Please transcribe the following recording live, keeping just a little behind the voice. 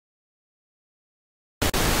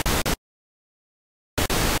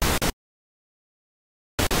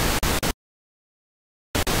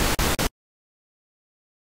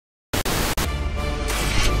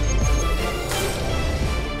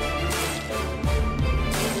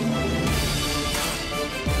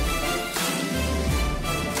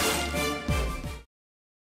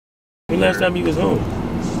last time he was home? I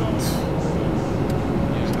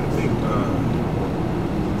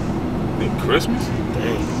think Christmas.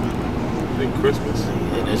 Dang. I think Christmas.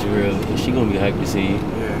 Yeah, that's real. She gonna be hyped to see you.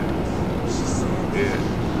 Yeah.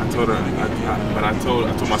 I told her, I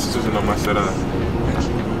told my sisters and them, I said,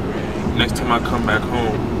 next time I come back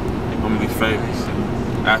home, I'm gonna be famous.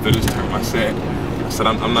 After this time, I said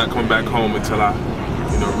I'm not coming back home until I,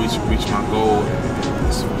 reach my goal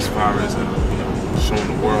as far as showing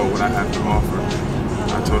the world what I have to offer.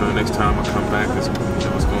 I told her next time I come back, it's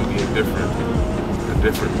gonna be a different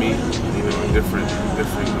me, a different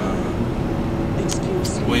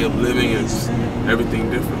way of living and everything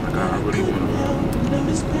different. Like I really want to.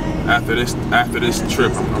 After this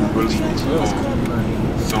trip, I'm really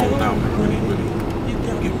zoned out and really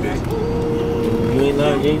get big. You ain't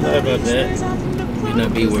lie about that. You may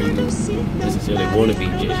not be where you necessarily want to be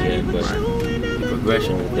just yet, but the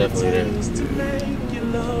progression is definitely there.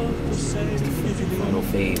 Final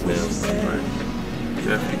phase now. Right.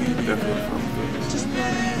 Definitely final phase.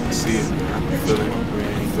 I see it. I feel it.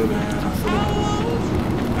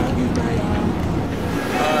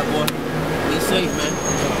 Alright, boy. Be safe, man.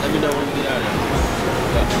 Let me know when you get out of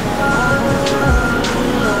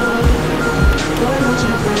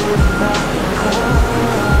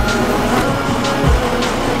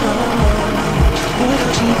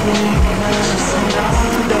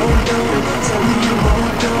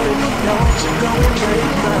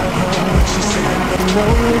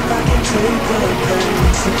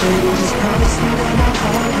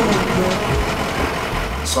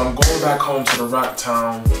So I'm going back home to the rock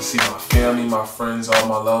town to see my family, my friends, all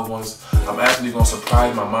my loved ones. I'm actually going to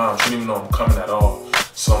surprise my mom. She don't even know I'm coming at all.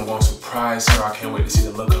 So I'm going to surprise her. I can't wait to see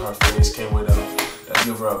the look on her face. Can't wait to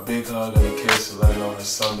give her a big hug and a kiss and let her know her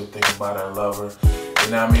son to think about her and love her.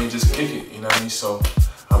 You know what I mean? Just kick it, you know what I mean? So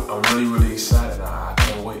I'm really excited. I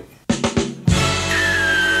can't wait.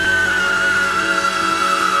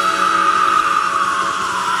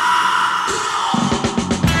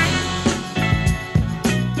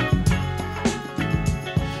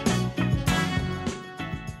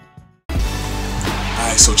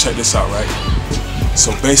 So check this out, right?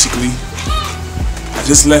 So basically, I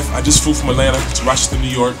just flew from Atlanta to Rochester, New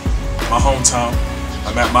York, my hometown.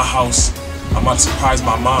 I'm at my house. I'm about to surprise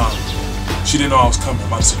my mom. She didn't know I was coming. I'm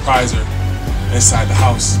about to surprise her inside the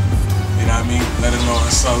house. You know what I mean? Let her know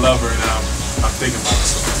her son love her, and I'm thinking about it.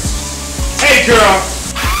 So, hey girl!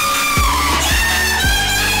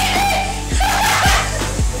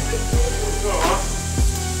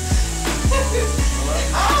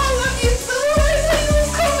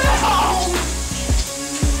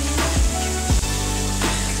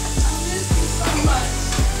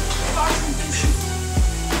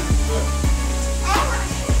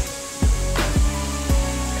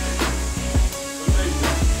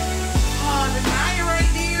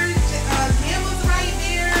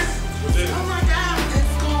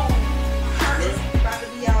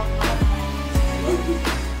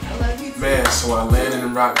 Man, so I landed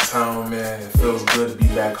in Rocktown, man. It feels good to be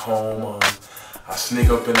back home. I sneak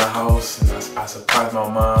up in the house and I surprise my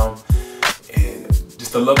mom. And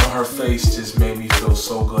just the look on her face just made me feel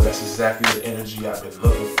so good. That's exactly the energy I've been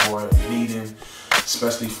looking for and needing,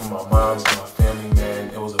 especially from my moms and my family,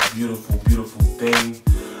 man. It was a beautiful, beautiful thing.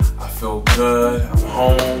 I feel good, I'm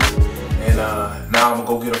home, and now I'm gonna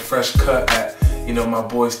go get a fresh cut at, my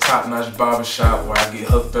boy's top-notch barbershop where I get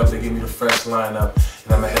hooked up. They give me the fresh lineup,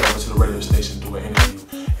 and I'm gonna head over to the radio station, do an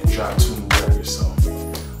interview, and drop 2 new records. So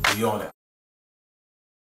we on it.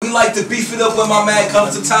 We like to beef it up when my man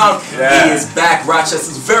comes to town. Yeah. He is back,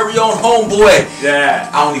 Rochester's very own homeboy. Yeah.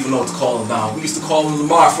 I don't even know what to call him now. We used to call him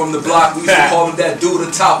Lamar from the block. We used to call him that dude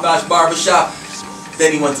at top-notch barbershop.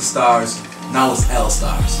 Then he went to Starzz. Now it's L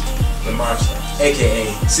Starzz. Lamar Starzz. AKA,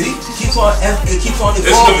 see? It keeps on evolving.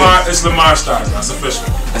 It's Lamar Starzz. That's official.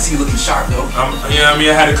 I see you looking sharp, though. You know what I mean?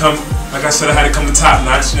 I had to come, like I said, I had to come to top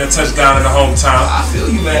notch. Touch down in the hometown. I feel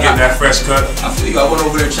you, man. Get that fresh cut. I feel you. I went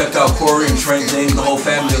over there and checked out Corey and Trent James. The whole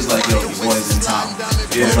family was like, yo, these boys in town.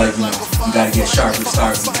 Yeah. It was like, you gotta get sharp with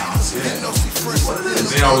Starzz in town. So, what it is.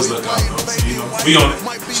 They always look out, though. So, we on it.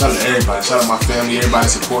 Shout out to everybody. Shout out to my family. Everybody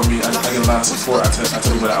support me. I get a lot of support. I tell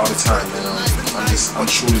you that all the time, man. I'm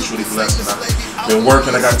truly blessed. And I've been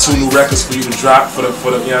working. I got 2 new records for you to drop for the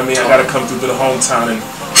you know what I mean? I gotta come through to the hometown and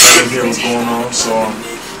hear what's going on. So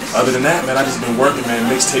other than that, man, I just been working, man.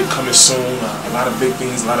 Mixtape coming soon. A lot of big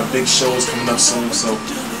things, a lot of big shows coming up soon. So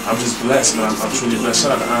I'm just blessed, man. I'm truly blessed.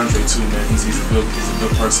 Shout out to Andre too, man. He's a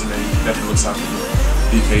good person, man. He definitely looks out for me.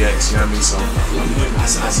 DKX, you know what I mean? So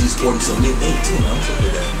I see you sporting some new ink too, man.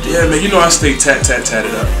 yeah, man, you know I stay tatted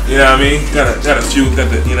up. You know what I mean? Got a few, you know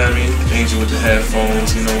what I mean? Angel with the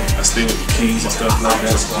headphones, you know. I stay with the keys and stuff like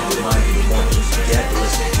that.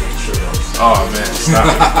 Oh man,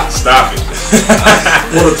 stop it.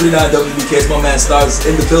 1039 WBKS, my man Starzz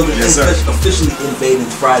in the building. Yes, sir. Officially invading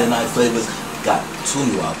Friday Night Flavors. Got 2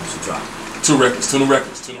 new albums to drop. 2 new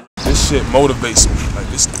records. This shit motivates me. Like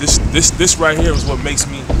this right here is what makes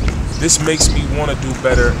me. This makes me want to do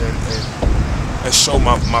better and show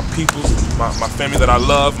my people, my family that I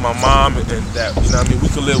love, my mom, and that, you know what I mean, we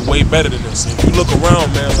can live way better than this. And if you look around,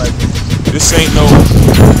 man, like this ain't no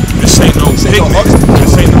picnic. This ain't no Huxtable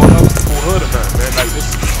hood or nothing, man. Like this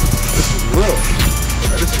is real.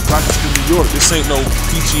 Like, this is Rochester, New York. This ain't no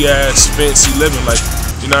peachy ass fancy living. Like,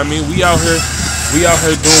 you know what I mean? We out here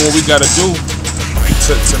doing what we gotta do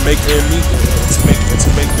to make ends meet and to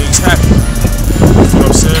make things happen. You know what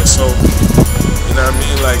I'm saying? So, you know what I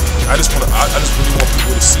mean? Like, I just really want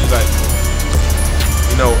people to see, like,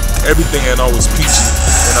 you know, everything ain't always peachy,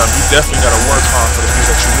 and you definitely gotta work hard for the things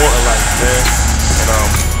that you want in life, man. And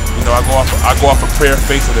you know, I go off of prayer,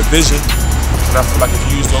 faith, and a vision. And I feel like if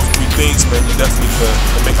you use those 3 things, man, you definitely could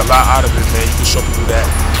make a lot out of it, man. You can show people that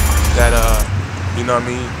you know what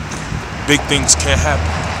I mean, big things can't happen.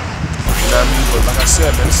 You know what I mean? But like I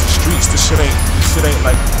said, man, this is streets. This shit ain't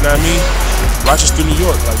like, you know what I mean? Rochester, New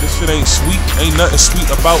York. Like, this shit ain't sweet. Ain't nothing sweet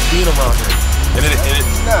about being around here. And it's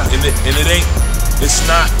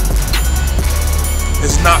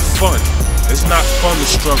not fun. It's not fun to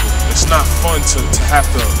struggle. It's not fun to have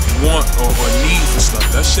to want or need for stuff.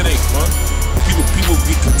 That shit ain't fun. People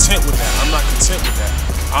get content with that. I'm not content with that.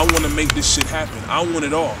 I want to make this shit happen. I want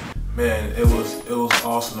it all. Man, it was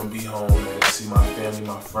awesome to be home, man, to see my family,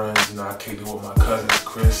 my friends. You know, I kicked it with my cousins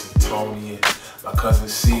Chris and Tony and my cousin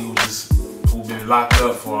C, who been locked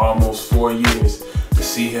up for almost 4 years. To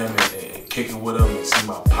see him and kick it with him, and see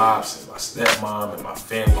my pops and my stepmom and my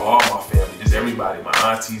family, all my family, just everybody, my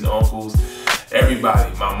aunties, uncles, everybody,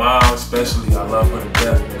 my mom especially. I love her to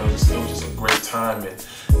death, man. It was just a great time, and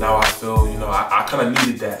now I feel, you know, I kind of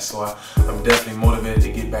needed that, so I'm definitely motivated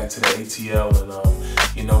to get back to the ATL and,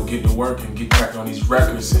 you know, get to work and get cracking on these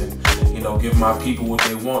records and, you know, give my people what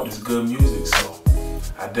they want, just good music. So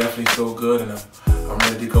I definitely feel good, and I'm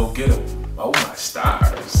ready to go get them. Oh my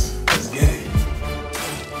stars, let's get it.